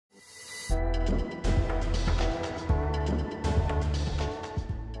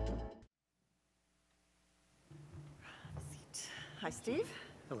Steve.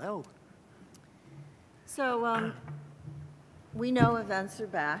 Hello. So we know events are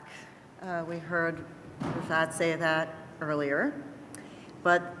back. We heard Rafat say that earlier.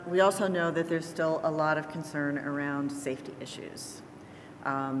 But we also know that there's still a lot of concern around safety issues.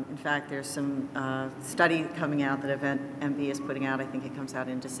 In fact, there's some study coming out that EventMB is putting out. I think it comes out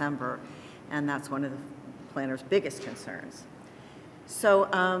in December. And that's one of the planners' biggest concerns. So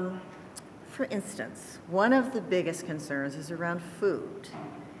for instance, one of the biggest concerns is around food.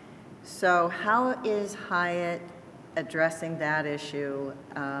 So how is Hyatt addressing that issue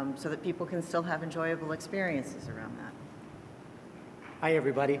so that people can still have enjoyable experiences around that? Hi,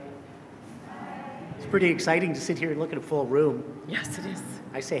 everybody. It's pretty exciting to sit here and look at a full room. Yes, it is.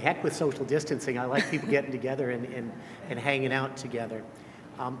 I say heck with social distancing. I like people getting together and hanging out together.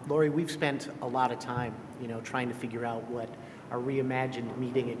 Lori, we've spent a lot of time, trying to figure out what our reimagined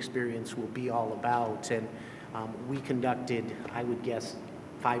meeting experience will be all about. And we conducted, I would guess,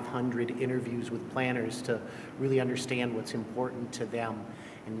 500 interviews with planners to really understand what's important to them.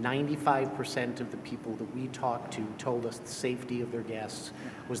 And 95% of the people that we talked to told us the safety of their guests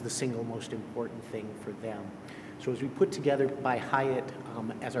was the single most important thing for them. So as we put together by Hyatt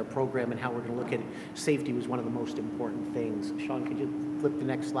as our program and how we're going to look at it, safety was one of the most important things. Sean, could you flip the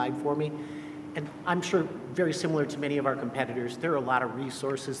next slide for me? And I'm sure very similar to many of our competitors, there are a lot of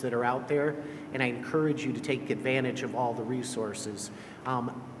resources that are out there, and I encourage you to take advantage of all the resources.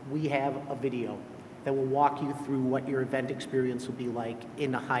 We have a video that will walk you through what your event experience will be like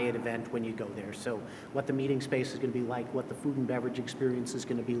in a Hyatt event when you go there. So what the meeting space is going to be like, what the food and beverage experience is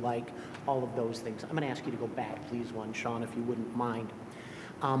going to be like, all of those things. I'm going to ask you to go back, please, one, Sean, if you wouldn't mind.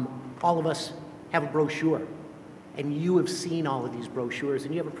 All of us have a brochure. And you have seen all of these brochures,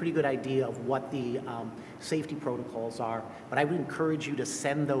 and you have a pretty good idea of what the safety protocols are. But I would encourage you to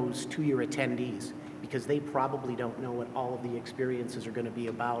send those to your attendees, because they probably don't know what all of the experiences are going to be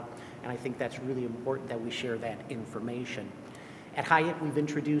about. And I think that's really important that we share that information. At Hyatt, we've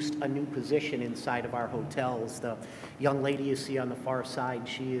introduced a new position inside of our hotels. The young lady you see on the far side,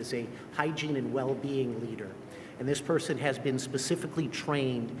 she is a hygiene and well-being leader. And this person has been specifically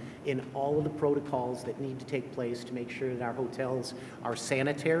trained in all of the protocols that need to take place to make sure that our hotels are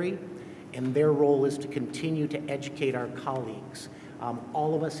sanitary, and their role is to continue to educate our colleagues.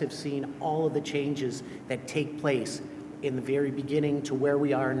 All of us have seen all of the changes that take place in the very beginning to where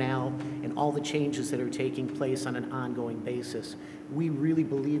we are now, and all the changes that are taking place on an ongoing basis. We really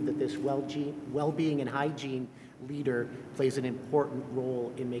believe that this well-being and hygiene leader plays an important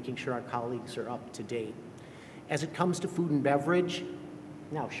role in making sure our colleagues are up to date. As it comes to food and beverage,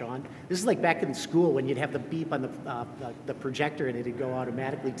 now, Sean, this is like back in school when you'd have the beep on the projector and it'd go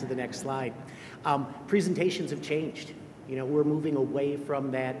automatically to the next slide. Presentations have changed. We're moving away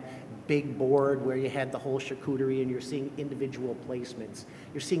from that big board where you had the whole charcuterie and you're seeing individual placements.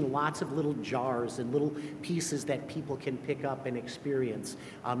 You're seeing lots of little jars and little pieces that people can pick up and experience.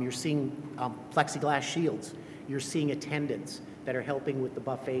 You're seeing plexiglass shields. You're seeing attendants that are helping with the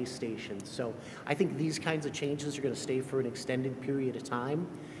buffet stations. So I think these kinds of changes are going to stay for an extended period of time.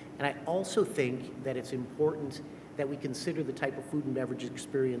 And I also think that it's important that we consider the type of food and beverage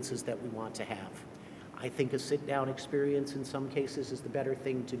experiences that we want to have. I think a sit-down experience in some cases is the better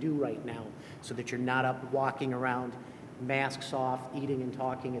thing to do right now, so that you're not up walking around, masks off, eating and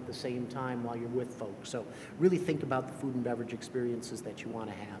talking at the same time while you're with folks. So really think about the food and beverage experiences that you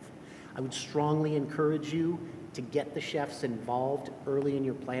want to have. I would strongly encourage you to get the chefs involved early in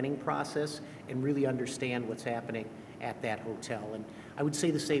your planning process and really understand what's happening at that hotel. And I would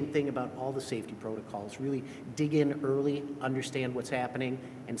say the same thing about all the safety protocols. Really dig in early, understand what's happening,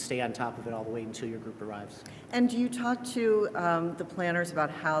 and stay on top of it all the way until your group arrives. And do you talk to the planners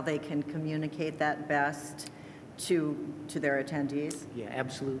about how they can communicate that best to their attendees? Yeah,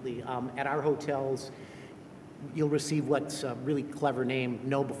 absolutely. At our hotels, you'll receive what's a really clever name,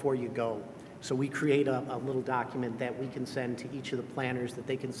 Know Before You Go. So we create a little document that we can send to each of the planners that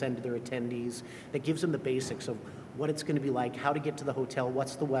they can send to their attendees that gives them the basics of what it's going to be like, how to get to the hotel,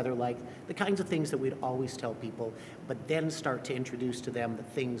 what's the weather like, the kinds of things that we'd always tell people, but then start to introduce to them the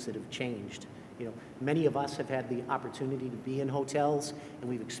things that have changed. Many of us have had the opportunity to be in hotels, and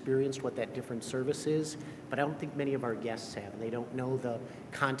we've experienced what that different service is, but I don't think many of our guests have. They don't know the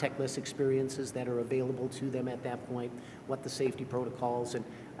contactless experiences that are available to them at that point, what the safety protocols, and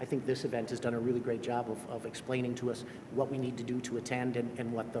I think this event has done a really great job of explaining to us what we need to do to attend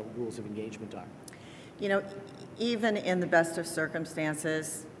and what the rules of engagement are. Even in the best of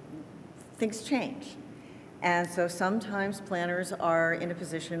circumstances, things change. And so sometimes planners are in a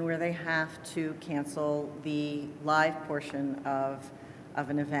position where they have to cancel the live portion of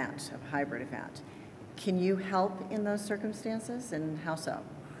an event, of a hybrid event. Can you help in those circumstances, and how so?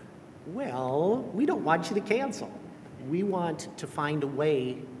 Well, we don't want you to cancel. We want to find a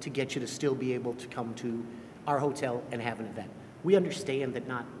way to get you to still be able to come to our hotel and have an event. We understand that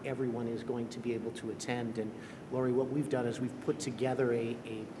not everyone is going to be able to attend, and Lori, what we've done is we've put together a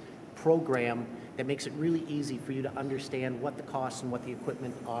program that makes it really easy for you to understand what the costs and what the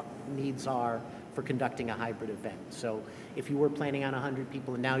equipment needs are for conducting a hybrid event. So if you were planning on 100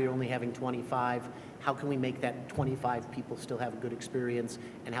 people and now you're only having 25, how can we make that 25 people still have a good experience,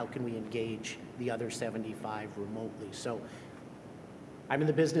 and how can we engage the other 75 remotely? So I'm in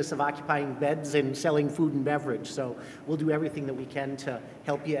the business of occupying beds and selling food and beverage, so we'll do everything that we can to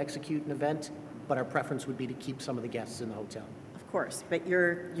help you execute an event, but our preference would be to keep some of the guests in the hotel. Of course, but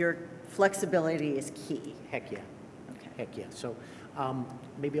your flexibility is key. Heck yeah. Okay. Heck yeah. So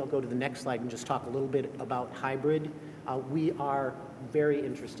maybe I'll go to the next slide and just talk a little bit about hybrid. We are very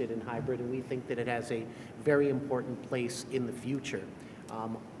interested in hybrid, and we think that it has a very important place in the future.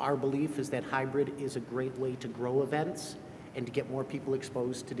 Our belief is that hybrid is a great way to grow events and to get more people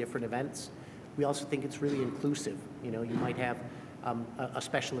exposed to different events. We also think it's really inclusive. You know, you might have a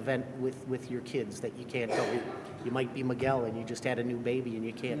special event with your kids that you can't go. You might be Miguel and you just had a new baby and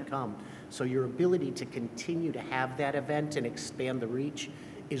you can't come. So your ability to continue to have that event and expand the reach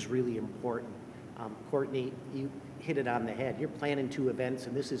is really important. Courtney, you hit it on the head. You're planning 2 events,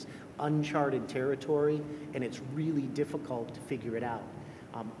 and this is uncharted territory, and it's really difficult to figure it out.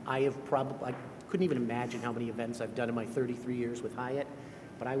 I couldn't even imagine how many events I've done in my 33 years with Hyatt,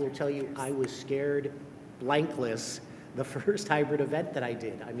 but I will tell you, I was scared blankless the first hybrid event that I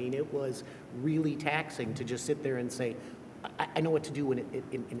did. I mean, it was really taxing to just sit there and say, I know what to do in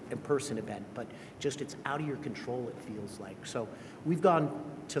an in-person event, but just it's out of your control, it feels like. So we've gone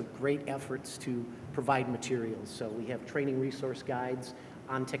to great efforts to provide materials. So we have training resource guides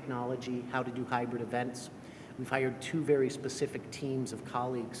on technology, how to do hybrid events. We've hired 2 very specific teams of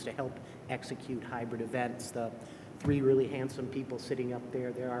colleagues to help execute hybrid events. The 3 really handsome people sitting up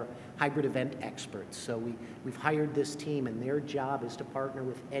there, they're our hybrid event experts. So we've hired this team, and their job is to partner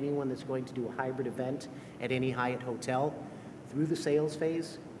with anyone that's going to do a hybrid event at any Hyatt hotel through the sales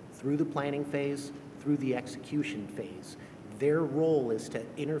phase, through the planning phase, through the execution phase. Their role is to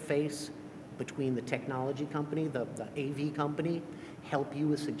interface between the technology company, the AV company, help you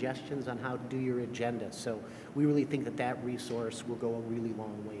with suggestions on how to do your agenda. So we really think that that resource will go a really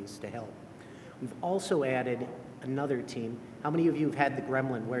long ways to help. We've also added another team. How many of you have had the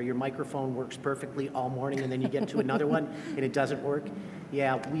gremlin where your microphone works perfectly all morning and then you get to another one and it doesn't work?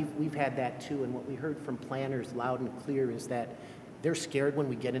 Yeah, we've had that too, and what we heard from planners loud and clear is that they're scared when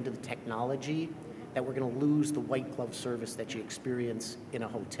we get into the technology that we're going to lose the white glove service that you experience in a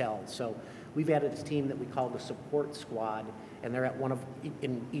hotel. So we've added a team that we call the support squad, and they're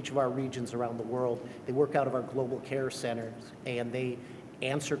in each of our regions around the world. They work out of our global care centers, and they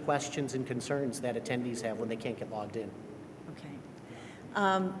answer questions and concerns that attendees have when they can't get logged in.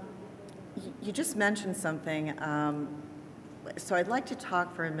 Okay. You just mentioned something, so I'd like to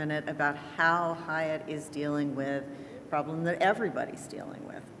talk for a minute about how Hyatt is dealing with a problem that everybody's dealing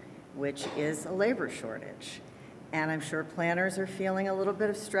with, which is a labor shortage. And I'm sure planners are feeling a little bit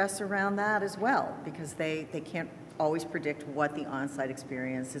of stress around that as well, because they can't always predict what the on-site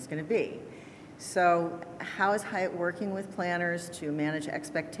experience is going to be. So how is Hyatt working with planners to manage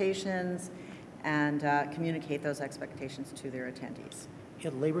expectations and communicate those expectations to their attendees? Yeah,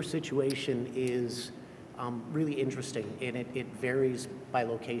 the labor situation is really interesting, and it varies by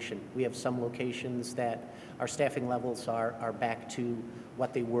location. We have some locations that our staffing levels are back to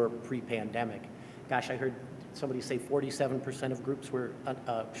what they were pre-pandemic. Gosh, I heard somebody say 47% of groups were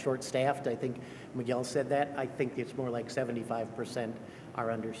short-staffed. I think Miguel said that. I think it's more like 75% are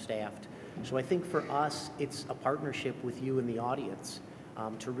understaffed. So I think for us, it's a partnership with you and the audience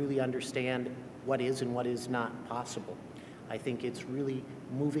to really understand what is and what is not possible. I think it's really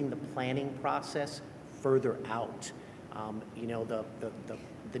moving the planning process further out. You know,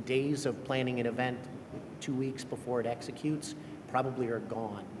 the days of planning an event 2 weeks before it executes probably are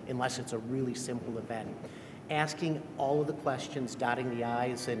gone, unless it's a really simple event. Asking all of the questions, dotting the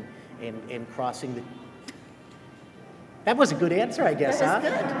I's and crossing the... That was a good answer, I guess, That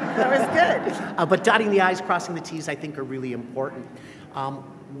was good. That was good. But dotting the I's, crossing the T's, I think are really important.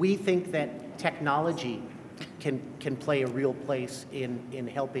 We think that technology can play a real place in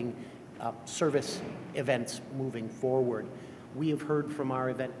helping service events moving forward. We have heard from our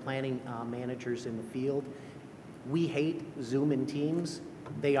event planning managers in the field. We hate Zoom and Teams.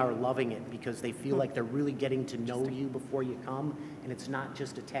 They are loving it because they feel like they're really getting to know you before you come, and it's not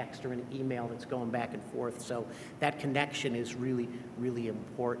just a text or an email that's going back and forth. So that connection is really, really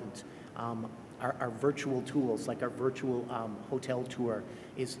important. Our virtual tools, like our virtual hotel tour,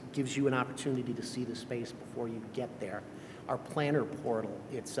 gives you an opportunity to see the space before you get there. Our planner portal,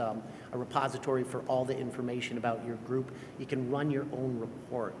 it's a repository for all the information about your group. You can run your own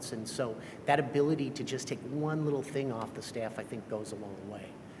reports, and so that ability to just take one little thing off the staff, I think, goes a long way.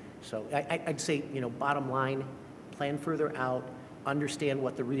 So I'd say, bottom line, plan further out, understand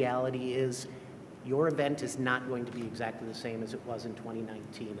what the reality is. Your event is not going to be exactly the same as it was in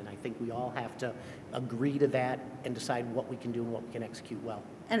 2019, and I think we all have to agree to that and decide what we can do and what we can execute well.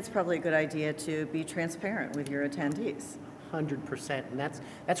 And it's probably a good idea to be transparent with your attendees. 100%, and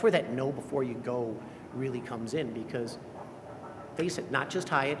that's where that know before you go really comes in, because face it, not just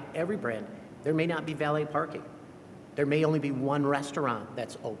Hyatt, every brand, there may not be valet parking. There may only be one restaurant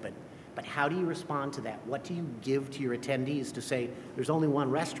that's open. But how do you respond to that? What do you give to your attendees to say, there's only one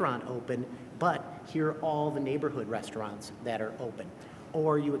restaurant open, but here are all the neighborhood restaurants that are open?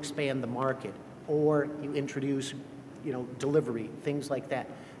 Or you expand the market, or you introduce, delivery, things like that.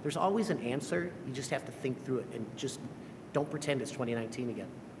 There's always an answer. You just have to think through it and just don't pretend it's 2019 again.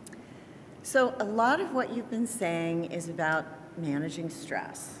 So a lot of what you've been saying is about managing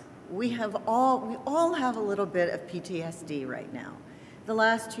stress. We all have a little bit of PTSD right now. The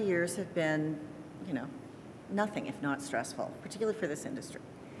last 2 years have been, nothing if not stressful, particularly for this industry.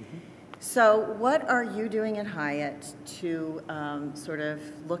 Mm-hmm. So what are you doing at Hyatt to sort of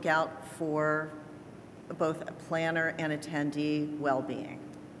look out for both a planner and attendee well-being?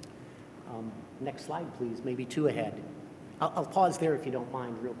 Next slide, please, maybe 2 ahead. I'll pause there if you don't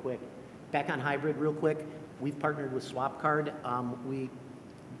mind real quick. Back on hybrid real quick, we've partnered with SwapCard. We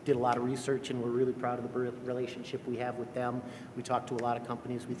did a lot of research, and we're really proud of the relationship we have with them. We talked to a lot of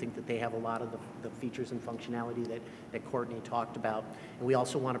companies. We think that they have a lot of the features and functionality that Courtney talked about. And we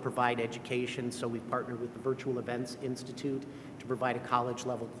also want to provide education, so we've partnered with the Virtual Events Institute to provide a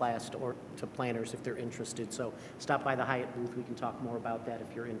college-level class to planners if they're interested. So stop by the Hyatt booth. We can talk more about that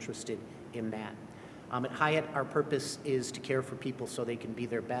if you're interested in that. At Hyatt, our purpose is to care for people so they can be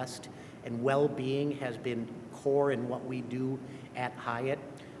their best, and well-being has been core in what we do at Hyatt.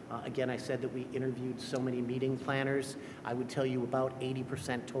 Again, I said that we interviewed so many meeting planners. I would tell you about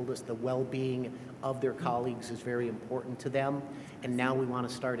 80% told us the well-being of their colleagues is very important to them, and now we want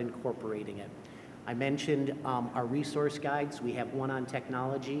to start incorporating it. I mentioned our resource guides. We have one on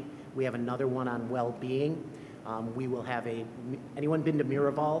technology. We have another one on well-being. We will have anyone been to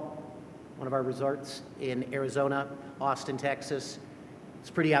Miraval, one of our resorts in Arizona, Austin, Texas? It's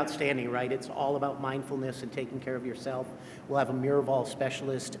pretty outstanding, right? It's all about mindfulness and taking care of yourself. We'll have a Miraval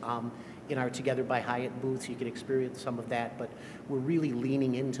specialist in our Together by Hyatt booth, so you can experience some of that, but we're really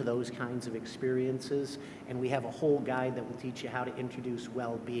leaning into those kinds of experiences, and we have a whole guide that will teach you how to introduce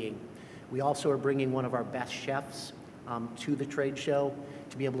well-being. We also are bringing one of our best chefs to the trade show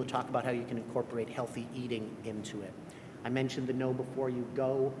to be able to talk about how you can incorporate healthy eating into it. I mentioned the know before you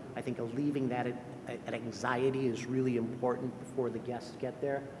go. I think alleviating that anxiety is really important before the guests get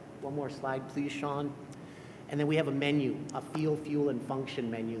there. One more slide, please, Sean. And then we have a menu, a feel, fuel, and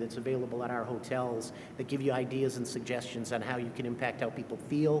function menu that's available at our hotels that give you ideas and suggestions on how you can impact how people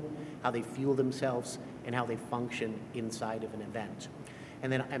feel, how they fuel themselves, and how they function inside of an event.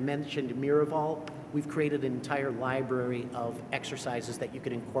 And then I mentioned Miraval. We've created an entire library of exercises that you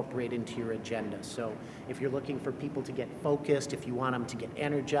can incorporate into your agenda. So if you're looking for people to get focused, if you want them to get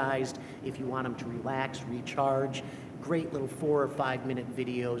energized, if you want them to relax, recharge, great little 4 or 5 minute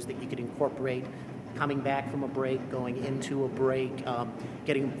videos that you could incorporate coming back from a break, going into a break,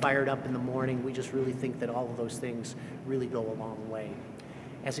 getting fired up in the morning. We just really think that all of those things really go a long way.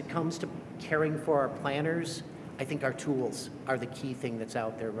 As it comes to caring for our planners, I think our tools are the key thing that's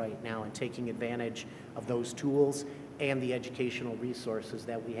out there right now, and taking advantage of those tools and the educational resources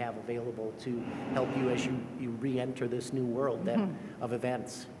that we have available to help you as you re-enter this new world of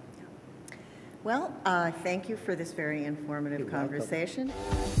events. Well, thank you for this very informative conversation.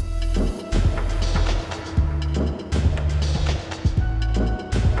 Welcome.